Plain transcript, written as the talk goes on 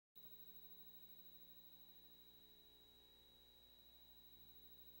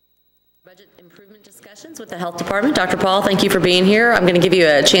Budget improvement discussions with the Health Department. Dr. Paul, thank you for being here. I'm going to give you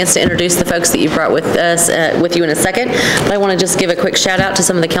a chance to introduce the folks that you brought with us, with you in a second. But I want to just give a quick shout out to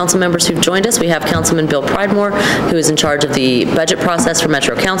some of the council members who've joined us. We have Councilman Bill Pridemore, who is in charge of the budget process for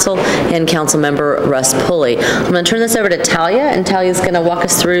Metro Council, and Council Member Russ Pulley. I'm going to turn this over to Talia, and Talia's going to walk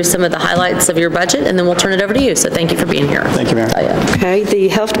us through some of the highlights of your budget, and then we'll turn it over to you. So thank you for being here. Thank you, Mayor. Talia. Okay, the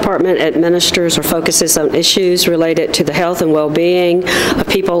Health Department administers or focuses on issues related to the health and well-being of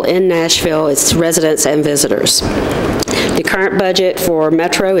people in Nashville, its residents and visitors. The current budget for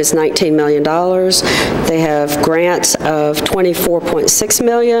Metro is $19 million. They have grants of $24.6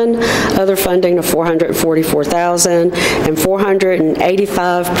 million, other funding of $444,000, and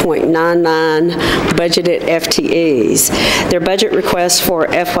 485.99 budgeted FTEs. Their budget request for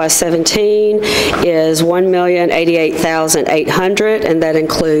FY17 is $1,088,800, and that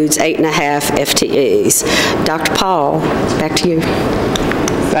includes 8.5 FTEs. Dr. Paul, back to you.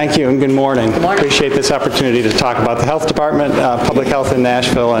 Thank you and good morning. Good morning. Appreciate this opportunity to talk about the Health Department, public health in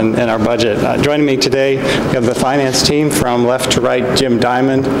Nashville, and our budget. Joining me today, we have the finance team from left to right, Jim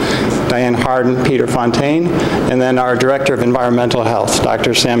Diamond, Diane Harden, Peter Fontaine, and then our Director of Environmental Health,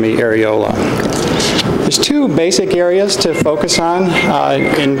 Dr. Sammy Ariola. There's two basic areas to focus on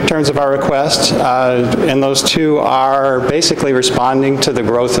in terms of our request, and those two are basically responding to the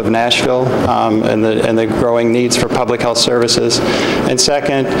growth of Nashville and the growing needs for public health services, and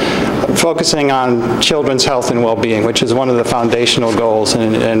second, focusing on children's health and well-being, which is one of the foundational goals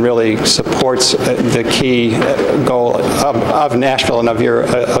and really supports the key goal of Nashville and of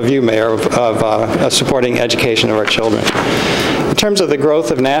you, Mayor, of supporting education of our children. In terms of the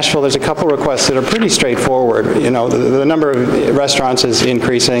growth of Nashville, there's a couple requests that are pretty straightforward. You know, the number of restaurants is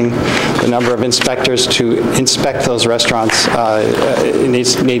increasing. The number of inspectors to inspect those restaurants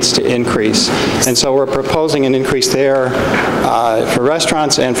needs to increase. And so we're proposing an increase there for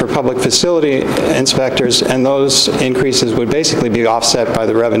restaurants and for public facility inspectors, and those increases would basically be offset by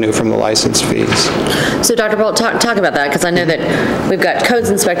the revenue from the license fees. So Dr. Paul, talk about that, because I know that we've got codes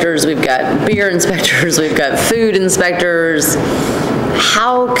inspectors, we've got beer inspectors, we've got food inspectors.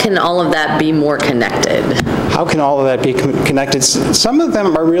 How can all of that be more connected? How can all of that be connected? Some of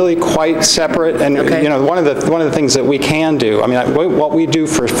them are really quite separate, and you know, one of the things that we can do. I mean, what we do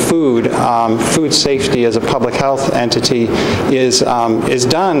for food safety as a public health entity is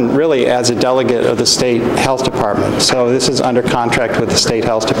done really as a delegate of the state health department. So this is under contract with the state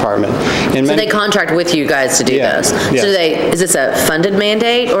health department. So they contract with you guys to do this. Yes. So is this a funded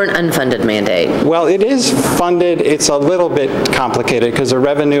mandate or an unfunded mandate? Well, it is funded. It's a little bit complicated because the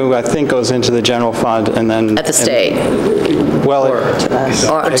revenue, I think, goes into the general fund and then at the state. Well, or to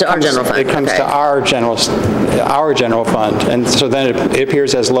our general fund. It comes to our general fund, and so then it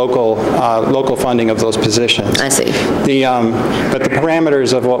appears as local funding of those positions. I see. But the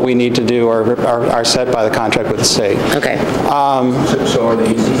parameters of what we need to do are set by the contract with the state. Okay. So are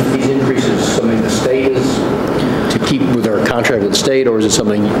these increases something the state is to keep with our contract with the state, or is it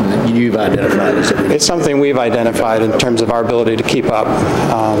something you've identified? It's something we've identified in terms of our ability to keep up.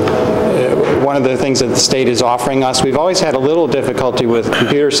 One of the things that the state is offering us, we've always had a little difficulty with the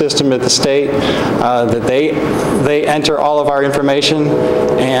computer system at the state, that they enter all of our information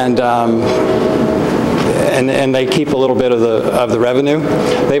and they keep a little bit of the revenue.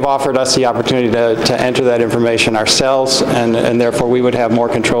 They've offered us the opportunity to enter that information ourselves, and therefore we would have more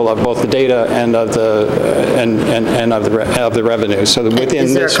control of both the data and of the revenue. So within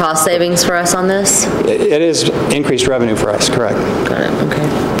is there a cost savings for us on this? It is increased revenue for us, correct? Got it. Okay.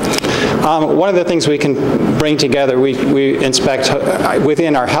 One of the things we can bring together, we inspect,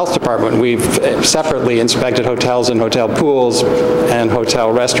 within our health department, we've separately inspected hotels and hotel pools and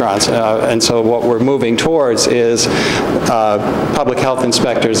hotel restaurants. And so what we're moving towards is public health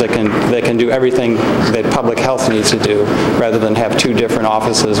inspectors that can do everything that public health needs to do, rather than have two different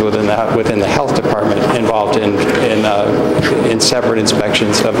offices within the health department involved in separate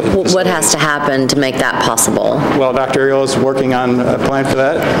inspections of it. What has to happen to make that possible? Well, Dr. Ariel is working on a plan for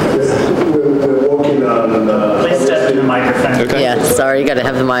that. We're working on... Please step to the microphone. Okay. Yeah, sorry, you got to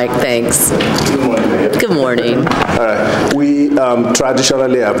have the mic. Thanks. Good morning, Mayor. Good morning. All right. We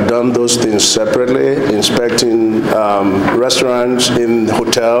traditionally have done those things separately, inspecting restaurants in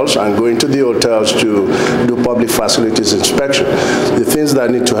hotels and going to the hotels to do public facilities inspection. The things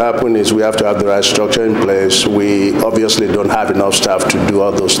that need to happen is we have to have the right structure in place. We obviously don't have enough staff to do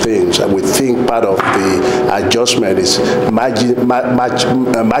all those things, and we think part of the adjustment is merging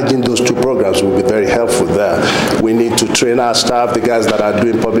those two programs will be very helpful there. We need to train our our staff, the guys that are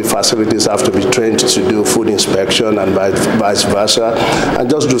doing public facilities have to be trained to do food inspection and vice versa, and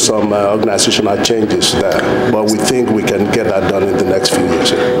just do some organizational changes there. But we think we can get that done in the next few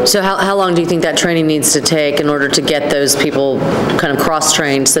years. So how long do you think that training needs to take in order to get those people kind of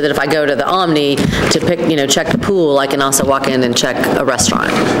cross-trained so that if I go to the Omni to check the pool, I can also walk in and check a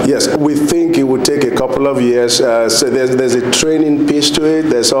restaurant? Yes, we think it would take a couple of years. So there's a training piece to it.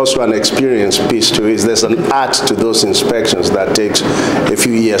 There's also an experience piece to it. There's an art to those inspections that takes a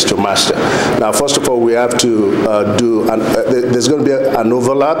few years to master. Now, first of all, we have to there's going to be an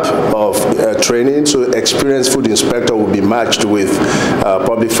overlap of training. So experienced food inspector will be matched with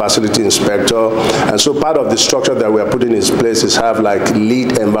public facility inspector. And so part of the structure that we are putting in place is have like lead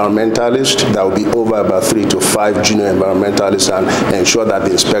environmentalist that will be over about 3 to 5 junior environmentalists and ensure that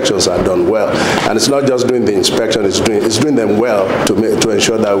the inspections are done well. And it's not just doing the inspection, it's doing them well to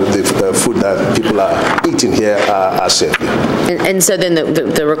ensure that the food that people are eating here are safe. And so then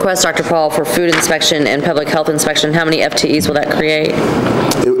the request, Dr. Paul, for food inspection and public health inspection, how many FTEs will that create?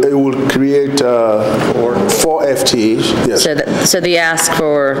 It will create 4 FTEs. Yes. So the ask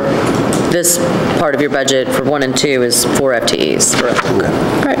for this part of your budget for 1 and 2 is 4 FTEs. Correct. All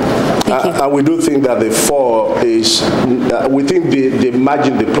right. Thank you. And we do think that the 4 is, we think the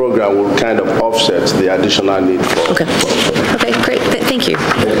margin the program will kind of offset the additional need for. Okay. Okay, great. Thank you.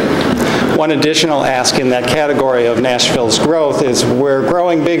 One additional ask in that category of Nashville's growth is we're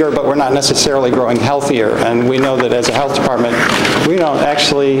growing bigger, but we're not necessarily growing healthier. And we know that as a health department, we don't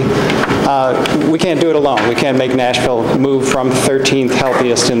actually, we can't do it alone. We can't make Nashville move from 13th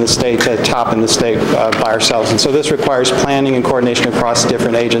healthiest in the state to top in the state by ourselves. And so this requires planning and coordination across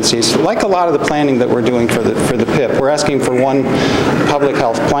different agencies. Like a lot of the planning that we're doing for the PIP, we're asking for one public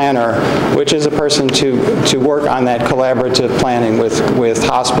health planner, which is a person to work on that collaborative planning with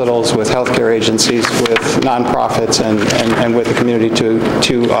hospitals, with healthcare agencies, with nonprofits, and with the community to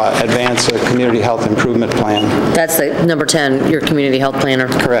advance a community health improvement plan. That's the number 10, your community health planner.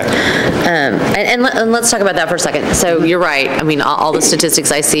 Correct. And let's talk about that for a second. So you're right. I mean, all the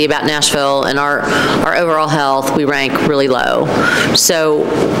statistics I see about Nashville and our overall health, we rank really low. So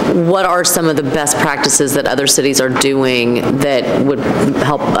what are some of the best practices that other cities are doing that would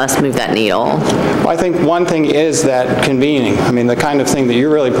help us move that needle? Well, I think one thing is that convening. I mean, the kind of thing that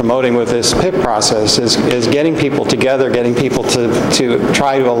you're really promoting with this PIP process is getting people together, getting people to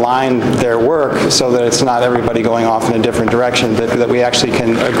try to align their work so that it's not everybody going off in a different direction, that we actually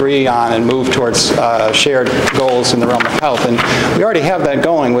can agree on and move towards shared goals in the realm of health. And we already have that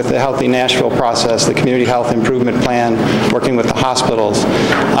going with the Healthy Nashville process, the Community Health Improvement Plan, working with the hospitals.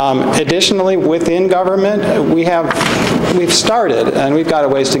 Additionally, within government, we've started, and we've got a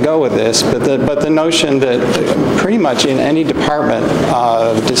ways to go with this, but the notion that pretty much in any department,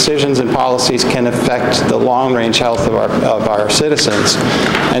 decisions and policies can affect the long-range health of our citizens.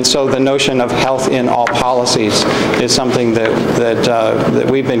 And so the notion of health in all policies is something that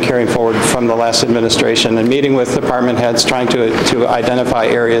we've been carrying forward from the last administration, and meeting with department heads, trying to identify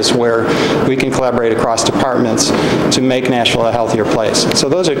areas where we can collaborate across departments to make Nashville a healthier place. So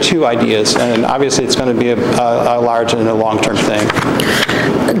those are 2 ideas, and obviously it's going to be a large and a long-term thing.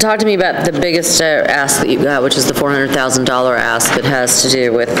 Talk to me about the biggest ask that you got, which is the $400,000 ask that has to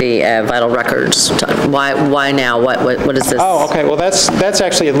do with the vital records. Why now? What is this? Oh, okay. Well, that's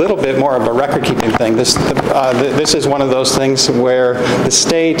actually a little bit more of a record-keeping thing. This is one of those things where the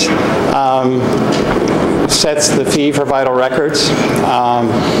state sets the fee for vital records,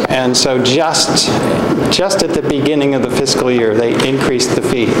 and so just at the beginning of the fiscal year, they increased the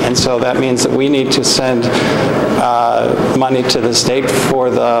fee, and so that means that we need to send money to the state for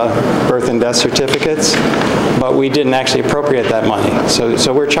the birth and death certificates, but we didn't actually appropriate that money.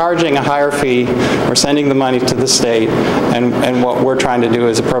 So we're charging a higher fee, we're sending the money to the state, and what we're trying to do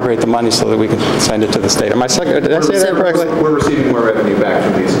is appropriate the money so that we can send it to the state. Did I say that correctly? We're receiving more revenue back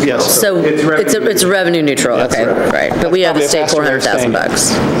from these. Yes. So it's revenue neutral. That's okay, right. But we owe the state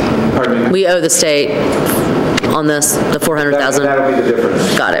 $400,000. Pardon me? We owe the state on this, the $400,000. That'll be the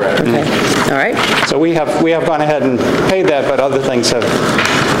difference. Got it. Okay. All right. So we have gone ahead and paid that, but other things have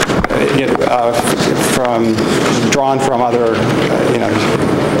drawn from other,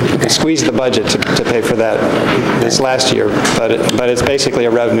 squeezed the budget to pay for that this last year, but it's basically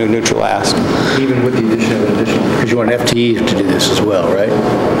a revenue neutral ask. Even with the addition of an additional, because you want an FTE to do this as well, right?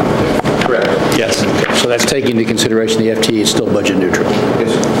 Correct. Yes. So that's taking into consideration the FTE is still budget neutral.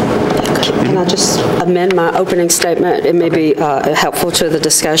 Can I just amend my opening statement? It may be helpful to the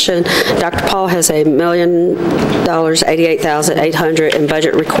discussion. Dr. Paul has $1,088,800 in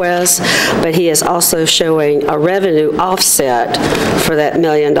budget requests, but he is also showing a revenue offset for that $1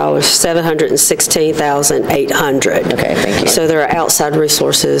 million, $716,800. Okay, thank you. So there are outside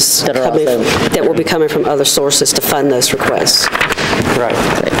resources that will be coming from other sources to fund those requests. Right.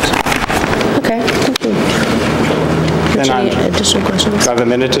 Okay, thank you. And Any additional questions? Do I have a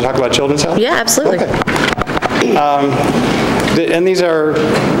minute to talk about children's health? Yeah, absolutely. Okay. And these are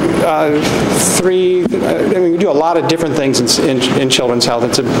three, we do a lot of different things in children's health.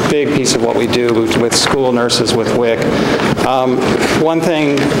 It's a big piece of what we do with school nurses, with WIC. One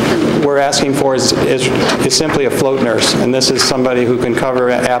thing we're asking for is simply a float nurse, and this is somebody who can cover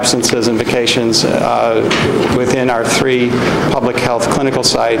absences and vacations within our 3 public health clinical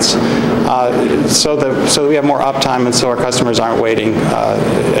sites, so that we have more uptime and so our customers aren't waiting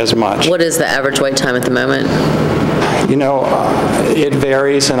as much. What is the average wait time at the moment? You know, it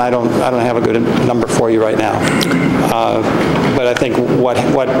varies, and I don't have a good number for you right now. But I think what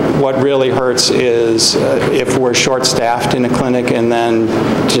really hurts is if we're short-staffed in a clinic and then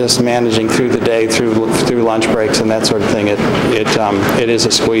just managing through the day, through lunch breaks and that sort of thing. It is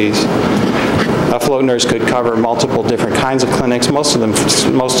a squeeze. A float nurse could cover multiple different kinds of clinics, most of them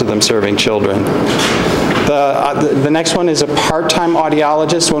serving children. The next one is a part-time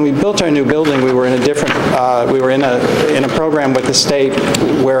audiologist. When we built our new building, we were in a different, we were in a program with the state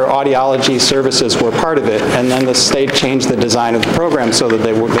where audiology services were part of it, and then the state changed the design of the program so that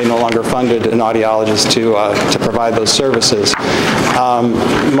they no longer funded an audiologist to provide those services.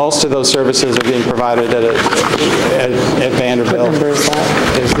 Most of those services are being provided at Vanderbilt. What number is that?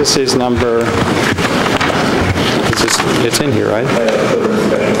 This is number. It's in here, right?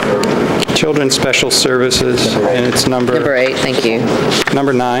 Children's Special Services, and it's number 8, thank you.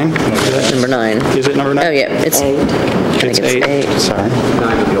 Number 9. Number 9. Is it number 9? Oh, yeah, it's 8. It's 8. Sorry.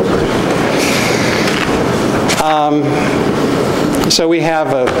 9 of the old version. So we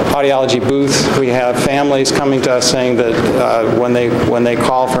have an audiology booth. We have families coming to us saying that when they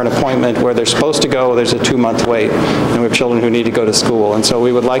call for an appointment where they're supposed to go, there's a 2-month wait, and we have children who need to go to school. And so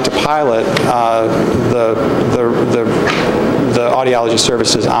we would like to pilot the audiology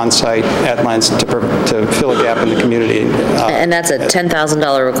services on-site at Lens to fill a gap in the community. And that's a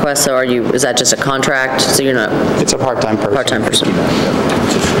 $10,000 request, so is that just a contract? So you're not... It's a part-time person. Part-time person.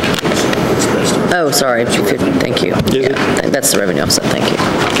 Oh, sorry, thank you. Yeah, that's the revenue offset, thank you.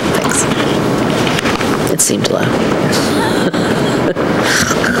 Thanks. It seemed low.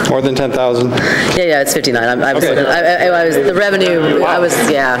 More than 10,000? Yeah, it's 59. I was Okay. looking, I was, the revenue, Wow. I'm that's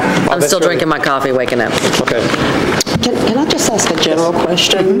still really- drinking my coffee, waking up. Okay. Can I just ask a general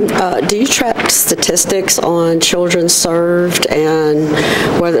question? Do you track statistics on children served and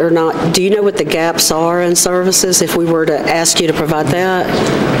whether or not, do you know what the gaps are in services if we were to ask you to provide that?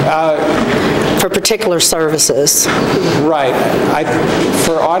 For particular services? Right.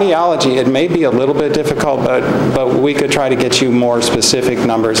 For audiology, it may be a little bit difficult, but we could try to get you more specific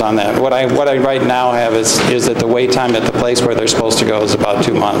numbers on that. What I right now have is that the wait time at the place where they're supposed to go is about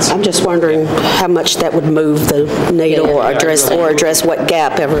 2 months. I'm just wondering how much that would move the needle or address what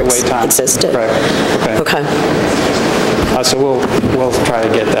gap ever Wait time. existed. Right. Okay. So we'll try to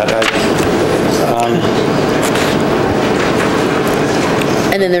get that.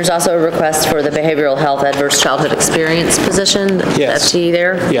 And then there's also a request for the behavioral health adverse childhood experience position, Yes. the FTE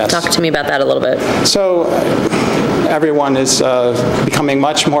there? Yes. Talk to me about that a little bit. So everyone is becoming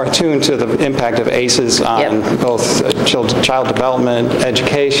much more attuned to the impact of ACEs on both child development,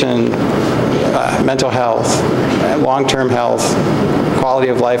 education, mental health, long-term health, quality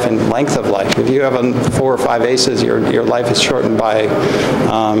of life, and length of life. If you have 4 or 5 ACEs, your life is shortened by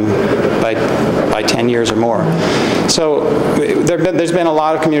 10 years or more. So there's been a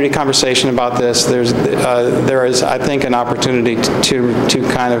lot of community conversation about this. There is, I think, an opportunity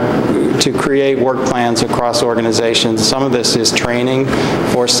to create work plans across organizations. Some of this is training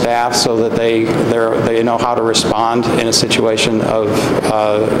for staff so that they know how to respond in a situation of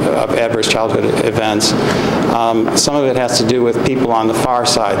adverse childhood events. Some of it has to do with people on the far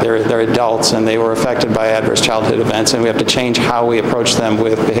side. They're adults and they were affected by adverse childhood events, and we have to change how we approach them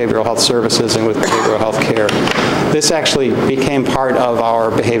with behavioral health services and with behavioral health care. This actually became part of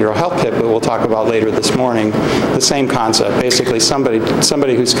our behavioral health PIP that we'll talk about later this morning. The same concept, basically somebody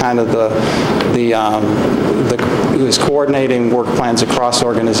who's kind of who's coordinating work plans across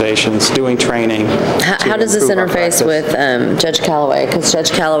organizations, doing training. How does this interface with Judge Calloway? Because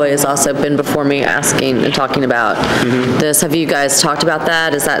Judge Calloway has also been before me asking and talking talking about this. Have you guys talked about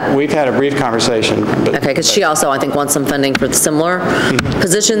that? Is that, We've had a brief conversation. But okay, because she also, I think, wants some funding for the similar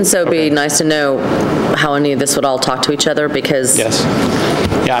positions, so it'd be nice to know how any of this would all talk to each other, because Yes.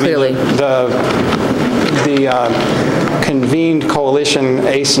 Yeah, I mean, Clearly. the convened coalition,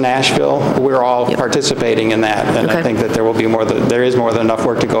 ACE Nashville, we're all participating in that. And I Okay. think that there is more than enough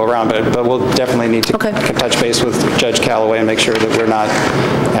work to go around, but we'll definitely need to Okay. touch base with Judge Callaway and make sure that we're not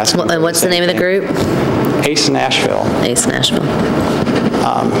asking Well, for and what's the name same of the thing. group? ACE Nashville. ACE Nashville.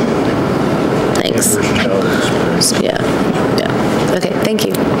 Thanks. Yeah, yeah. Okay, thank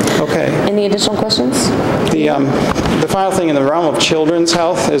you. Okay. Any additional questions? The final thing in the realm of children's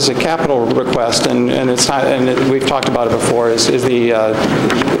health is a capital request, and it's not, and we've talked about it before, is the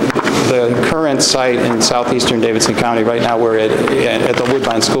current site in southeastern Davidson County. Right now, we're at the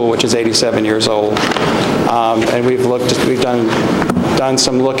Woodbine School, which is 87 years old, and we've done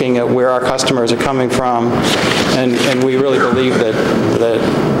some looking at where our customers are coming from, and we really believe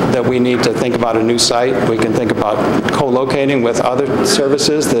that we need to think about a new site. We can think about co-locating with other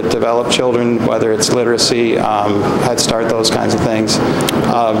services that develop children, whether it's literacy, Head Start, those kinds of things.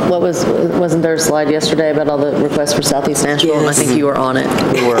 Wasn't there a slide yesterday about all the requests for Southeast Nashville? And I think you were on it.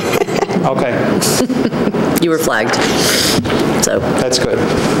 We were. Okay, You were flagged. So, that's good.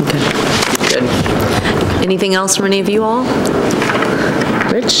 okay, good. Anything else from any of you all?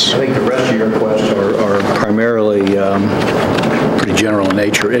 Rich? I think the rest of your requests are primarily pretty general in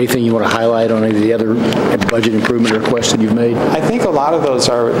nature. Anything you want to highlight on any of the other budget improvement requests that you've made? I think a lot of those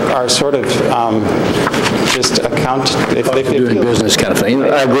are sort of just account. If Doing business kind of thing.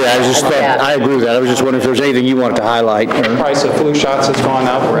 I agree. I agree with that. I was just wondering if there's anything you wanted to highlight. The price of flu shots has gone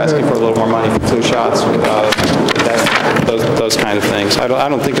up. We're asking for a little more money for flu shots. Those kind of things. I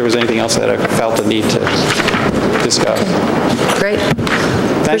don't think there was anything else that I felt the need to discuss. Great.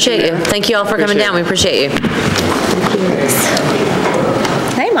 Appreciate you. Thank you all for coming down. We appreciate you.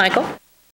 Hey, Michael.